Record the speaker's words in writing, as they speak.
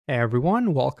Hey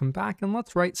everyone, welcome back, and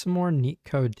let's write some more neat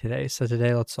code today. So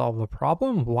today let's solve the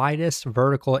problem, widest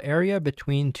vertical area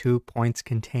between 2 points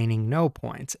containing no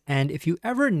points. And if you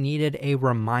ever needed a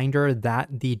reminder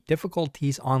that the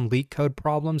difficulties on Leetcode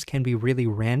problems can be really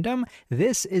random,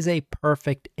 this is a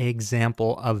perfect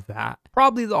example of that.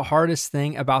 Probably the hardest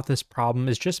thing about this problem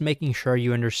is just making sure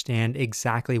you understand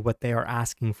exactly what they are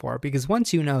asking for, because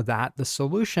once you know that, the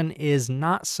solution is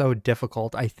not so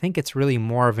difficult. I think it's really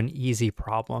more of an easy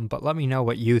problem, but let me know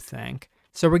what you think.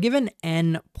 So we're given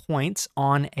n points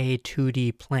on a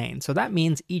 2D plane. So that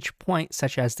means each point,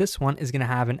 such as this one, is going to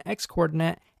have an x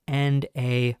coordinate and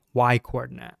a y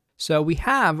coordinate. So we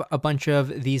have a bunch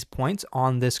of these points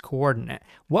on this coordinate.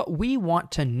 What we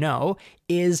want to know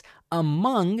is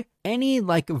among any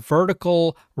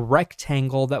vertical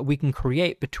rectangle that we can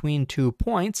create between 2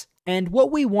 points. And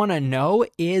what we want to know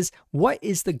is what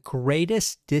is the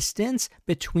greatest distance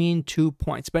between 2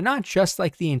 points, but not just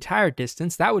the entire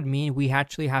distance. That would mean we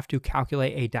actually have to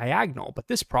calculate a diagonal, but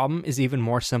this problem is even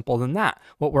more simple than that.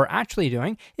 What we're actually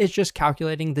doing is just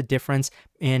calculating the difference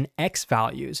in x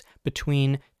values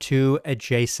between 2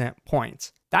 adjacent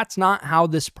points. That's not how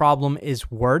this problem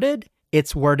is worded.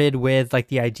 It's worded with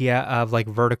the idea of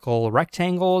vertical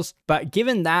rectangles, but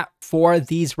given that for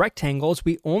these rectangles,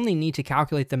 we only need to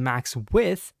calculate the max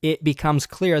width, it becomes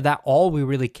clear that all we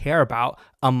really care about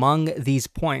among these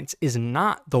points is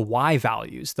not the y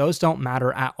values. Those don't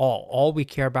matter at all. All we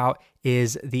care about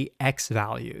is the x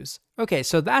values. Okay,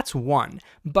 so that's one,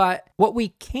 but what we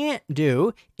can't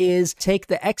do is take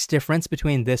the x difference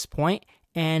between this point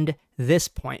and this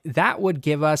point. That would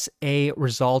give us a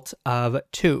result of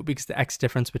 2, because the x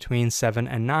difference between 7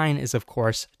 and 9 is of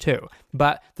course 2.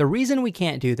 But the reason we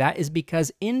can't do that is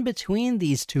because in between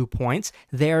these 2 points,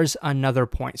 there's another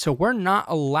point. So we're not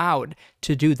allowed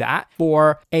to do that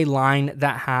for a line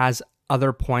that has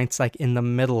other points in the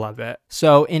middle of it.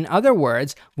 So in other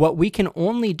words, what we can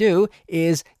only do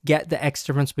is get the x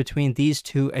difference between these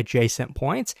 2 adjacent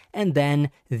points and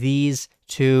then these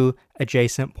 2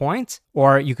 adjacent points,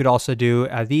 or you could also do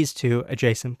these 2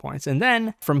 adjacent points. And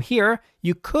then from here,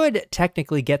 you could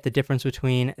technically get the difference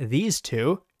between these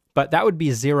 2, but that would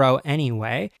be 0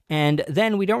 anyway. And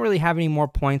then we don't really have any more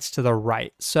points to the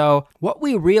right. So what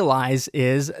we realize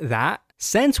is that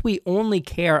since we only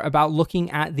care about looking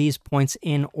at these points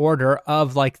in order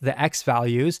of the x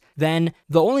values, then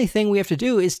the only thing we have to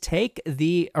do is take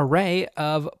the array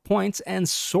of points and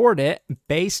sort it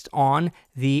based on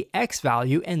the x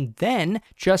value, and then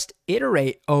just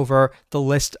iterate over the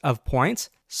list of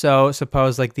points. So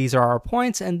suppose these are our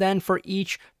points, and then for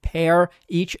each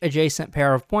adjacent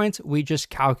pair of points, we just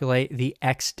calculate the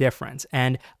x difference.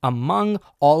 And among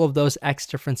all of those x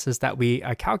differences that we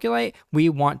calculate, we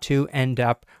want to end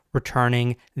up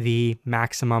returning the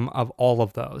maximum of all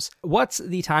of those. What's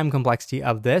the time complexity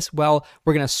of this? Well,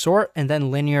 we're going to sort and then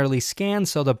linearly scan.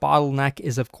 So the bottleneck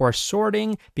is of course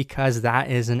sorting, because that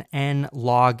is an n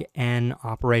log n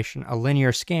operation. A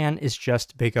linear scan is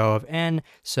just big O of n.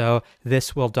 So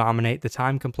this will dominate the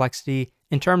time complexity.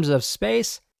 In terms of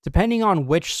space, depending on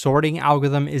which sorting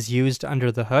algorithm is used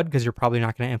under the hood, because you're probably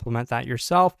not going to implement that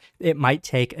yourself, it might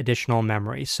take additional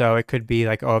memory. So it could be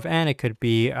O of n, it could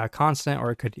be a constant, or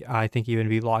it could, I think, even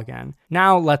be log n.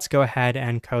 Now let's go ahead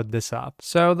and code this up.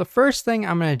 So the first thing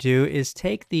I'm going to do is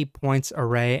take the points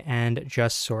array and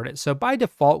just sort it. So by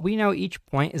default, we know each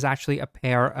point is actually a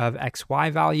pair of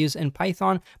xy values. In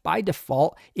Python, by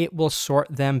default, it will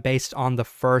sort them based on the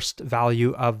first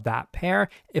value of that pair.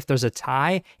 If there's a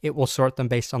tie, it will sort them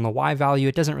based on the y value.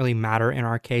 It doesn't really matter in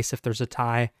our case if there's a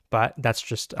tie, but that's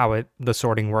just how the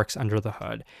sorting works under the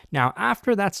hood. Now,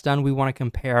 after that's done, we want to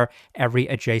compare every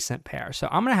adjacent pair. So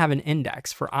I'm going to have an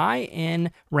index for I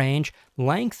in range,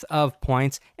 length of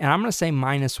points, and I'm going to say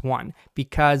 -1,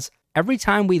 because every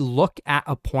time we look at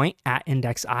a point at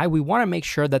index I, we want to make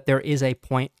sure that there is a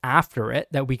point after it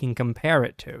that we can compare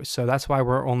it to. So that's why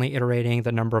we're only iterating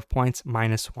the number of points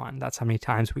 -1. That's how many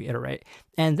times we iterate.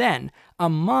 And then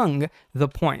among the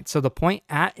points, so the point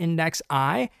at index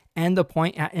I and the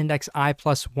point at index I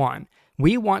plus 1,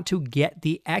 we want to get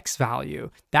the x value.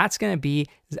 That's going to be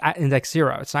at index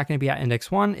 0. It's not going to be at index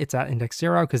 1, it's at index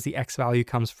 0, because the x value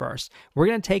comes first. We're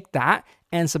going to take that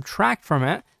and subtract from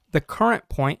it the current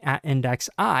point at index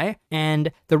I,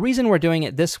 and the reason we're doing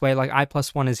it this way, I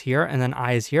plus 1 is here and then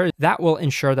I is here, that will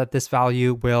ensure that this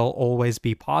value will always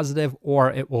be positive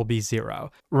or it will be 0.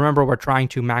 Remember, we're trying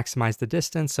to maximize the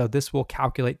distance, so this will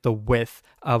calculate the width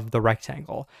of the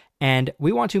rectangle. And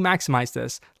we want to maximize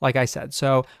this, like I said.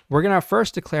 So we're going to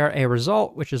first declare a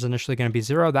result, which is initially going to be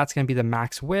 0. That's going to be the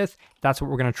max width. That's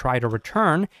what we're going to try to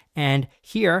return. And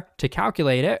here, to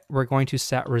calculate it, we're going to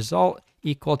set result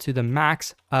equal to the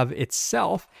max of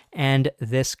itself and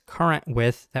this current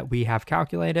width that we have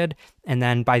calculated. And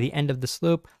then by the end of this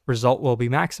loop, result will be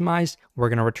maximized. We're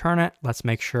going to return it. Let's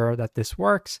make sure that this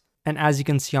works. And as you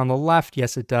can see on the left,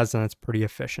 yes, it does, and it's pretty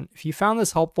efficient. If you found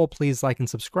this helpful, please like and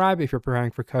subscribe. If you're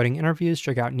preparing for coding interviews,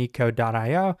 check out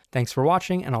Leetcode.io. Thanks for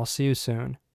watching, and I'll see you soon.